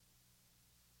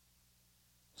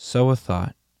Sow a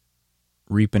thought,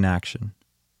 reap an action.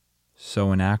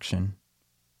 Sow an action,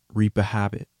 reap a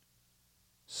habit.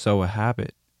 Sow a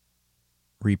habit,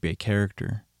 reap a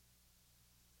character.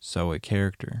 Sow a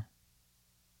character,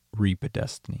 reap a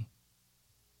destiny.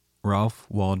 Ralph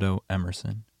Waldo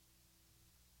Emerson.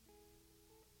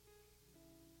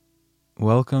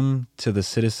 Welcome to the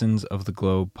Citizens of the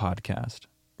Globe podcast,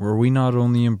 where we not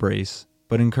only embrace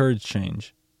but encourage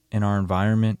change in our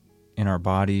environment, in our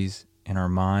bodies, in our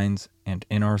minds, and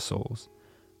in our souls.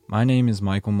 My name is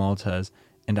Michael Maltez,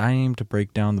 and I aim to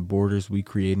break down the borders we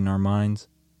create in our minds,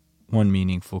 one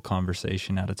meaningful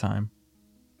conversation at a time.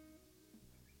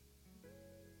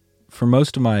 For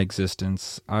most of my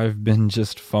existence, I've been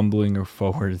just fumbling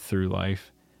forward through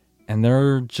life, and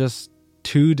there are just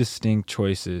two distinct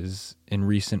choices in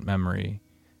recent memory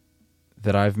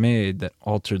that I've made that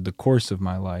altered the course of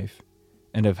my life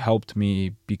and have helped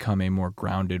me become a more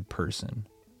grounded person.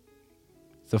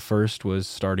 The first was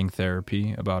starting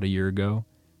therapy about a year ago,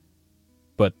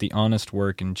 but the honest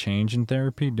work and change in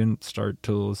therapy didn't start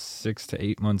till 6 to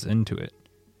 8 months into it.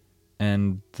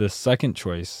 And the second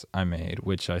choice I made,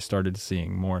 which I started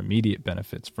seeing more immediate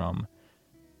benefits from,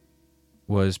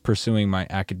 was pursuing my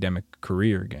academic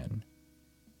career again.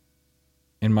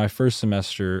 In my first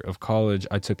semester of college,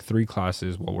 I took 3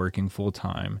 classes while working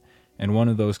full-time, and one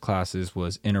of those classes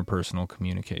was interpersonal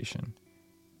communication.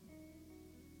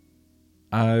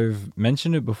 I've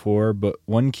mentioned it before, but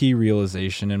one key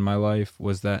realization in my life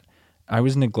was that I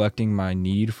was neglecting my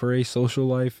need for a social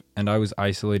life, and I was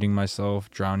isolating myself,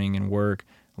 drowning in work,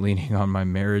 leaning on my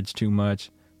marriage too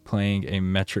much, playing a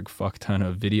metric fuck ton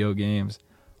of video games,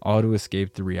 all to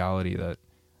escape the reality that,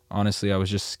 honestly, I was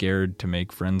just scared to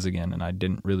make friends again, and I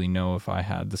didn't really know if I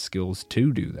had the skills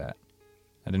to do that.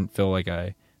 I didn't feel like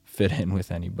I fit in with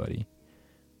anybody.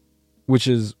 Which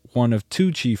is one of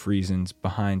 2 chief reasons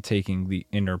behind taking the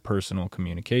interpersonal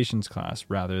communications class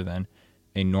rather than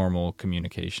a normal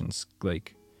communications,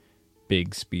 like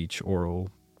big speech, oral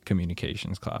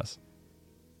communications class.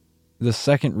 The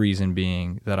second reason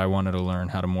being that I wanted to learn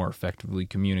how to more effectively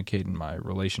communicate in my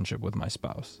relationship with my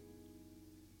spouse.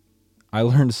 I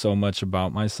learned so much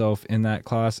about myself in that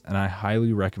class, and I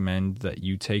highly recommend that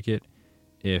you take it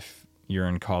if you're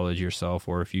in college yourself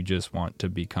or if you just want to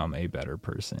become a better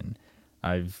person.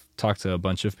 I've talked to a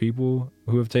bunch of people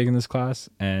who have taken this class,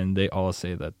 and they all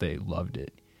say that they loved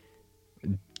it,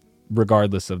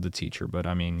 regardless of the teacher. But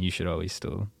I mean, you should always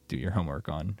still do your homework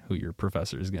on who your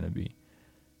professor is going to be.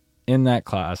 In that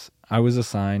class, I was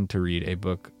assigned to read a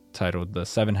book titled The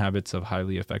 7 Habits of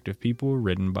Highly Effective People,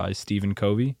 written by Stephen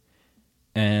Covey.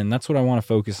 And that's what I want to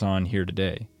focus on here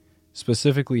today,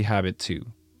 specifically habit 2,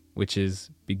 which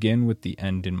is begin with the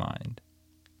end in mind.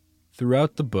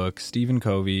 Throughout the book, Stephen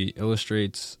Covey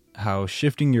illustrates how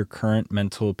shifting your current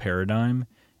mental paradigm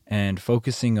and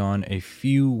focusing on a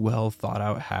few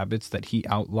well-thought-out habits that he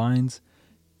outlines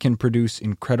can produce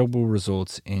incredible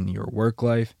results in your work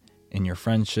life, in your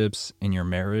friendships, in your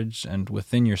marriage, and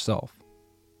within yourself.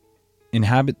 In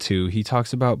habit 2, he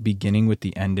talks about beginning with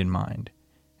the end in mind.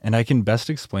 And I can best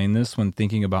explain this when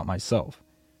thinking about myself.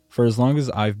 For as long as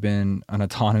I've been an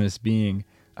autonomous being,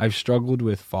 I've struggled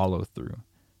with follow-through.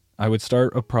 I would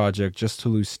start a project just to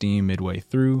lose steam midway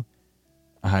through.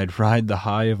 I'd ride the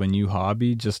high of a new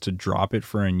hobby just to drop it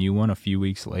for a new one a few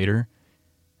weeks later.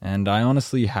 And I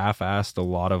honestly half-assed a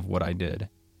lot of what I did.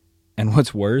 And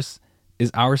what's worse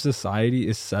is our society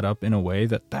is set up in a way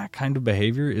that kind of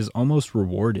behavior is almost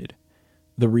rewarded.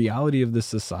 The reality of this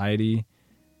society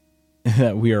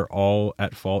that we are all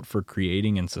at fault for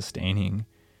creating and sustaining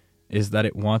is that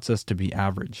it wants us to be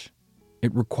average.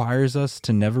 It requires us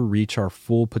to never reach our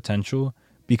full potential,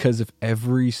 because if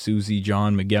every Susie,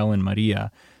 John, Miguel, and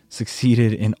Maria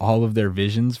succeeded in all of their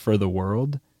visions for the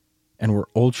world and were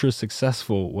ultra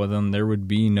successful, well, then there would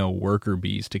be no worker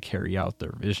bees to carry out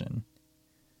their vision.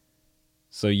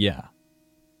 So yeah,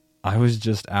 I was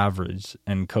just average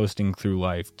and coasting through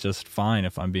life just fine,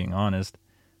 if I'm being honest,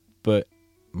 but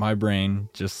my brain,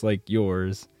 just like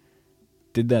yours,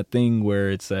 did that thing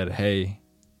where it said, hey,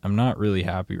 I'm not really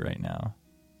happy right now.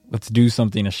 Let's do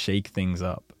something to shake things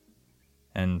up.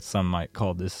 And some might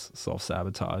call this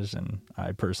self-sabotage, and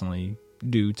I personally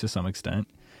do to some extent.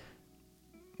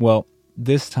 Well,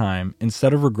 this time,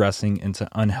 instead of regressing into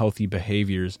unhealthy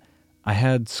behaviors, I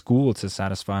had school to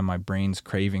satisfy my brain's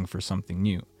craving for something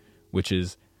new, which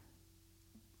is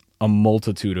a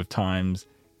multitude of times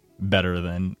better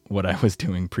than what I was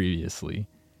doing previously.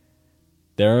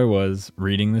 There I was,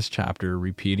 reading this chapter,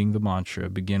 repeating the mantra,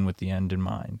 begin with the end in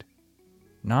mind,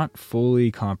 not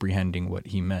fully comprehending what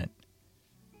he meant.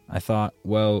 I thought,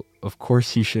 well, of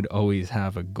course you should always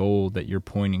have a goal that you're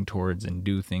pointing towards and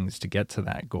do things to get to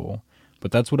that goal.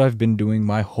 But that's what I've been doing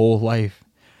my whole life.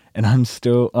 And I'm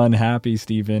still unhappy,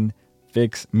 Stephen.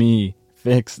 Fix me.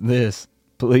 Fix this.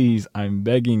 Please, I'm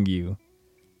begging you.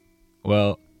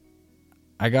 Well,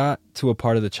 I got to a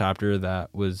part of the chapter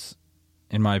that was,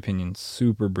 in my opinion,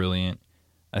 super brilliant.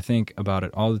 I think about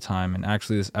it all the time, and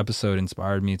actually this episode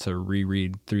inspired me to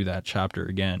reread through that chapter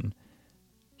again.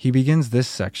 He begins this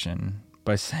section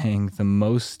by saying the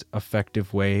most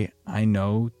effective way I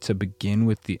know to begin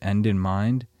with the end in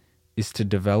mind is to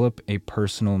develop a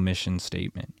personal mission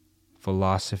statement,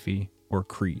 philosophy, or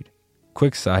creed.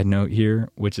 Quick side note here,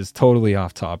 which is totally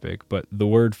off topic, but the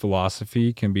word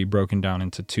philosophy can be broken down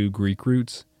into two Greek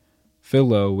roots,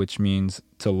 philo, which means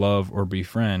to love or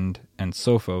befriend, and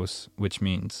sophos, which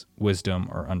means wisdom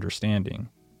or understanding.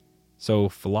 So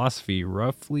philosophy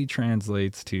roughly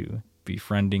translates to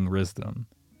befriending wisdom.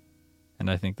 And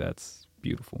I think that's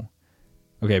beautiful.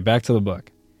 Okay, back to the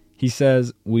book. He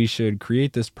says we should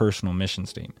create this personal mission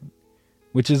statement,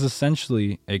 which is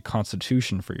essentially a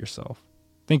constitution for yourself.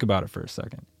 Think about it for a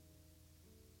second.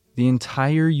 The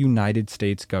entire United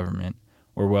States government,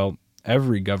 or well,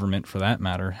 every government for that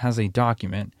matter, has a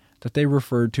document that they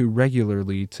refer to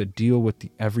regularly to deal with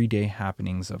the everyday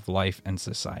happenings of life and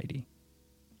society.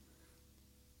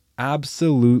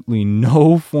 Absolutely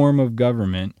no form of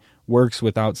government works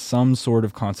without some sort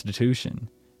of constitution,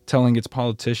 telling its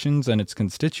politicians and its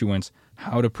constituents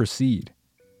how to proceed.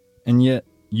 And yet,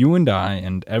 you and I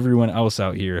and everyone else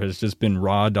out here has just been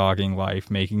raw dogging life,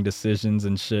 making decisions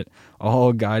and shit,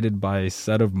 all guided by a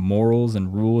set of morals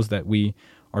and rules that we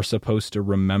are supposed to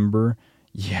remember.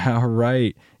 Yeah,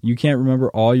 right. You can't remember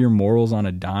all your morals on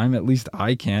a dime. At least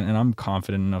I can't, and I'm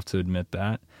confident enough to admit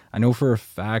that. I know for a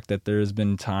fact that there's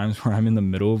been times where I'm in the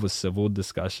middle of a civil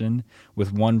discussion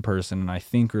with one person and I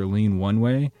think or lean one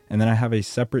way, and then I have a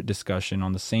separate discussion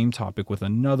on the same topic with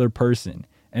another person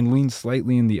and lean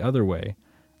slightly in the other way,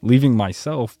 leaving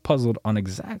myself puzzled on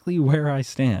exactly where I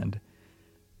stand.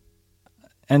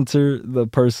 Enter the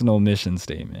personal mission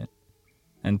statement.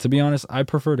 And to be honest, I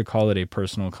prefer to call it a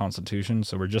personal constitution,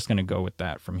 so we're just going to go with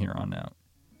that from here on out.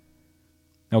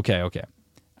 Okay.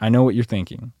 I know what you're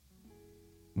thinking.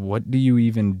 What do you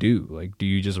even do? Like, do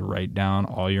you just write down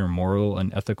all your moral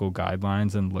and ethical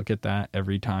guidelines and look at that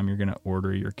every time you're going to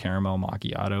order your caramel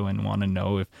macchiato and want to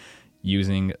know if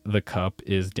using the cup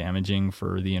is damaging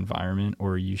for the environment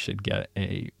or you should get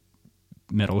a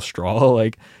metal straw?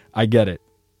 Like, I get it.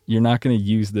 You're not going to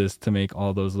use this to make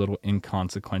all those little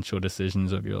inconsequential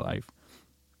decisions of your life.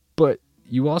 But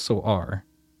you also are.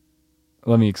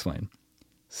 Let me explain.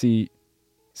 See,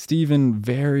 Stephen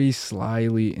very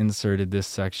slyly inserted this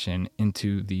section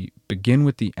into the begin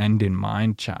with the end in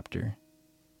mind chapter.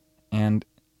 And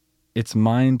it's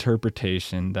my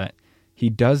interpretation that he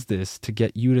does this to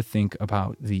get you to think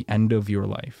about the end of your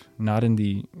life, not in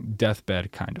the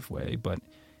deathbed kind of way, but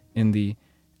in the,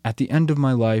 at the end of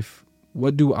my life,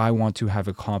 what do I want to have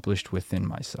accomplished within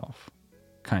myself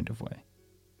kind of way.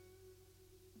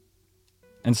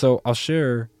 And so I'll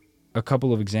share a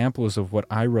couple of examples of what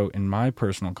I wrote in my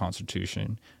personal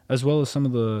constitution, as well as some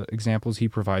of the examples he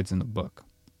provides in the book.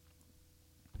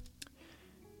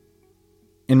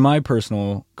 In my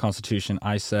personal constitution,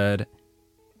 I said,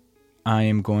 I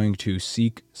am going to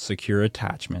seek secure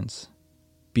attachments,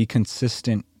 be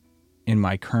consistent in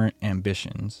my current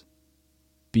ambitions,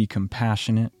 be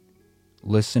compassionate,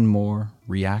 listen more,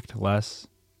 react less,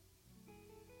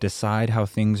 decide how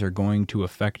things are going to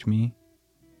affect me,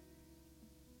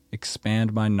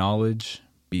 expand my knowledge,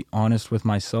 be honest with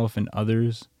myself and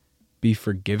others, be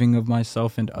forgiving of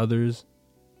myself and others,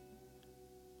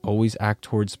 always act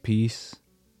towards peace,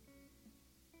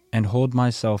 and hold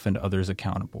myself and others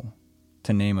accountable,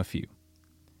 to name a few.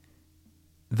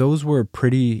 Those were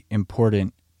pretty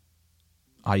important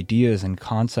ideas and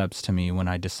concepts to me when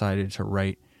I decided to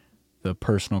write the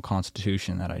personal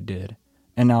constitution that I did.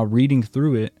 And now reading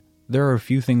through it, there are a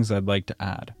few things I'd like to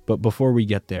add. But before we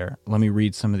get there, let me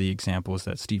read some of the examples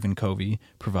that Stephen Covey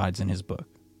provides in his book.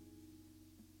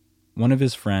 One of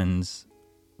his friends,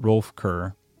 Rolf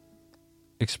Kerr,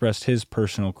 expressed his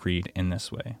personal creed in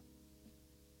this way.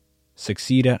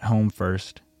 Succeed at home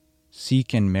first,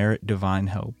 seek and merit divine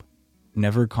help,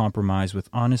 never compromise with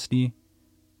honesty,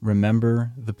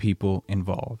 remember the people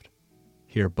involved,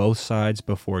 hear both sides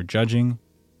before judging,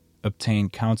 obtain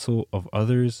counsel of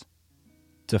others,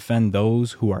 defend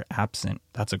those who are absent.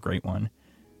 That's a great one.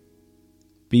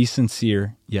 Be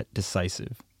sincere yet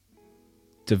decisive.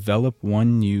 Develop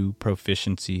one new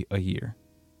proficiency a year.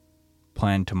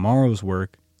 Plan tomorrow's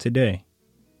work today.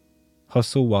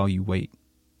 Hustle while you wait.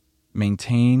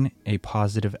 Maintain a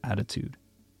positive attitude.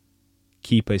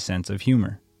 Keep a sense of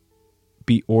humor.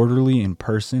 Be orderly in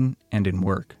person and in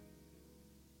work.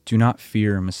 Do not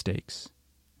fear mistakes.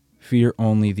 Fear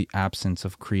only the absence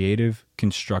of creative,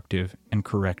 constructive, and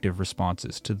corrective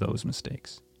responses to those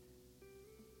mistakes.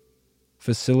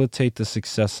 Facilitate the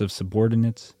success of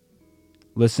subordinates.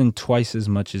 Listen twice as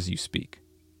much as you speak.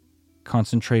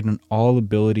 Concentrate on all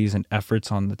abilities and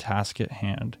efforts on the task at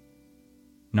hand,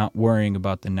 not worrying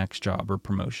about the next job or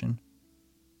promotion.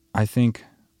 I think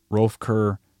Rolf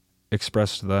Kerr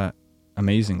expressed that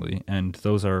amazingly, and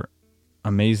those are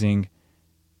amazing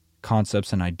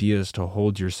concepts and ideas to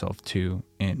hold yourself to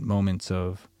in moments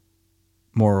of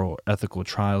moral, ethical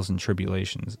trials and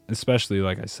tribulations, especially,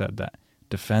 like I said, that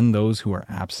defend those who are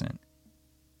absent.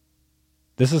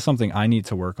 This is something I need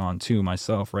to work on too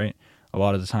myself, right? A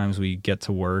lot of the times we get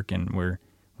to work and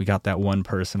we got that one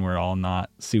person we're all not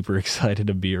super excited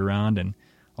to be around, and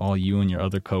all you and your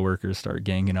other coworkers start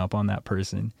ganging up on that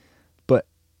person. But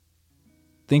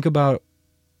think about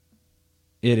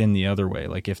it in the other way,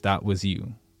 like if that was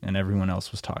you and everyone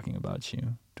else was talking about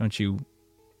you, don't you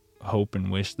hope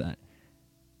and wish that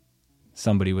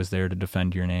somebody was there to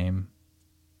defend your name?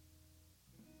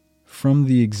 From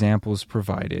the examples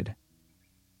provided,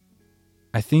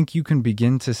 I think you can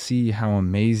begin to see how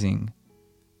amazing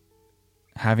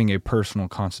having a personal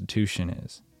constitution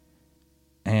is.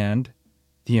 And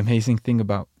the amazing thing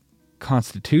about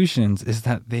constitutions is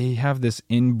that they have this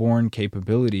inborn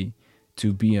capability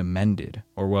to be amended,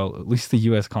 or well, at least the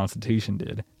U.S. Constitution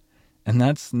did. And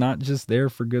that's not just there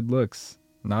for good looks,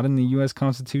 not in the U.S.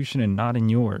 Constitution and not in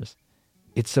yours.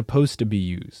 It's supposed to be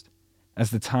used. As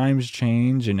the times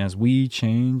change and as we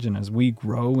change and as we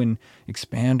grow and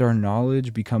expand our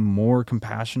knowledge, become more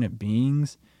compassionate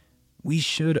beings, we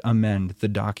should amend the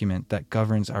document that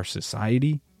governs our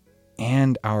society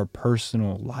and our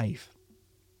personal life.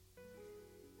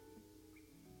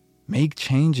 Make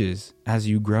changes as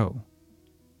you grow,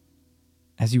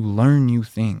 as you learn new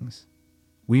things.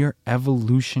 We are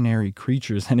evolutionary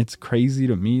creatures, and it's crazy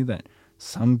to me that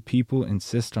some people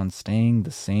insist on staying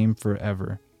the same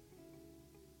forever.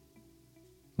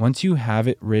 Once you have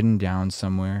it written down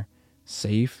somewhere,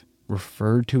 safe,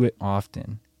 refer to it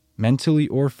often, mentally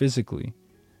or physically.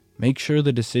 Make sure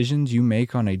the decisions you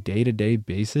make on a day-to-day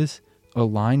basis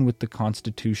align with the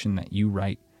Constitution that you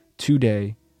write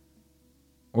today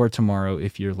or tomorrow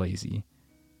if you're lazy.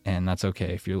 And that's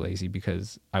okay if you're lazy,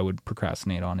 because I would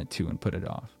procrastinate on it too and put it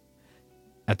off.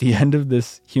 At the end of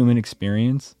this human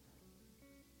experience,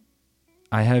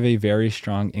 I have a very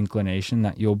strong inclination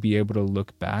that you'll be able to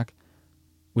look back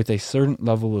with a certain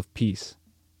level of peace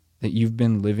that you've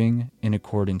been living in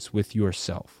accordance with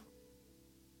yourself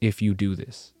if you do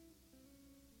this.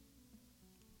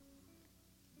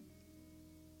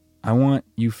 I want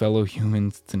you fellow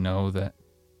humans to know that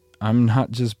I'm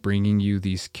not just bringing you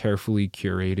these carefully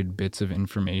curated bits of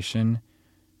information.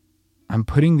 I'm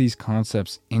putting these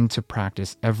concepts into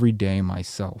practice every day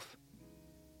myself.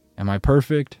 Am I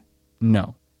perfect?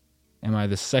 No. Am I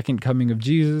the second coming of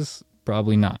Jesus?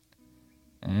 Probably not.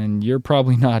 And you're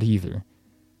probably not either.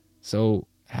 So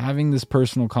having this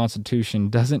personal constitution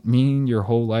doesn't mean your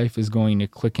whole life is going to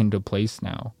click into place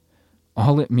now.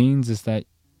 All it means is that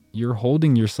you're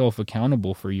holding yourself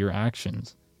accountable for your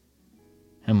actions.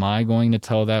 Am I going to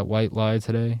tell that white lie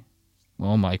today?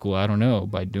 Well, Michael, I don't know.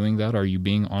 By doing that, are you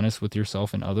being honest with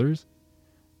yourself and others?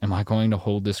 Am I going to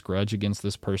hold this grudge against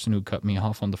this person who cut me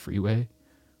off on the freeway?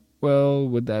 Well,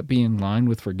 would that be in line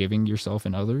with forgiving yourself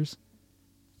and others?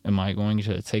 Am I going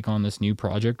to take on this new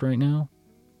project right now?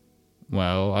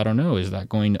 Well, I don't know. Is that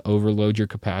going to overload your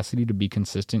capacity to be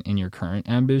consistent in your current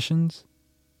ambitions?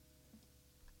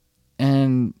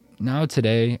 And now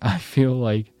today, I feel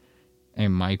like a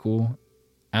Michael,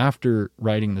 after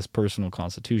writing this personal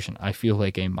constitution, I feel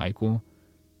like a Michael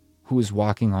who is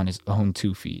walking on his own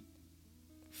 2 feet,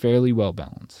 fairly well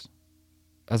balanced,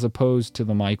 as opposed to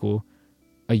the Michael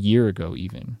a year ago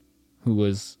even, who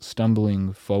was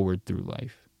stumbling forward through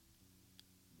life.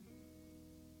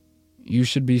 You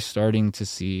should be starting to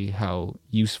see how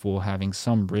useful having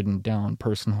some written down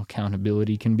personal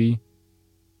accountability can be.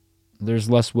 There's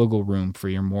less wiggle room for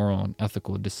your moral and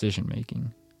ethical decision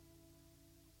making.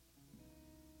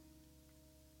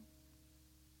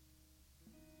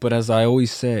 But as I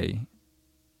always say,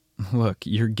 look,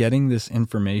 you're getting this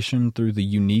information through the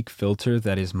unique filter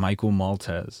that is Michael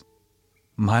Maltese.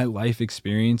 My life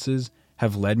experiences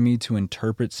have led me to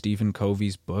interpret Stephen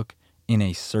Covey's book in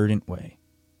a certain way.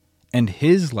 And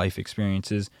his life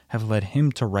experiences have led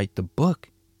him to write the book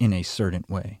in a certain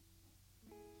way.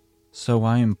 So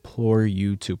I implore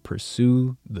you to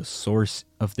pursue the source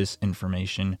of this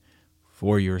information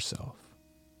for yourself.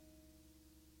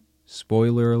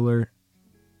 Spoiler alert,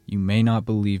 you may not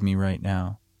believe me right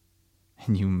now,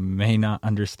 and you may not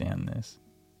understand this,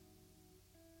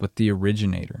 but the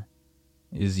originator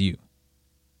is you.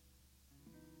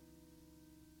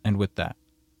 And with that,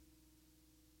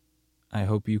 I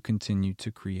hope you continue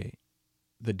to create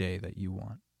the day that you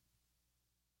want.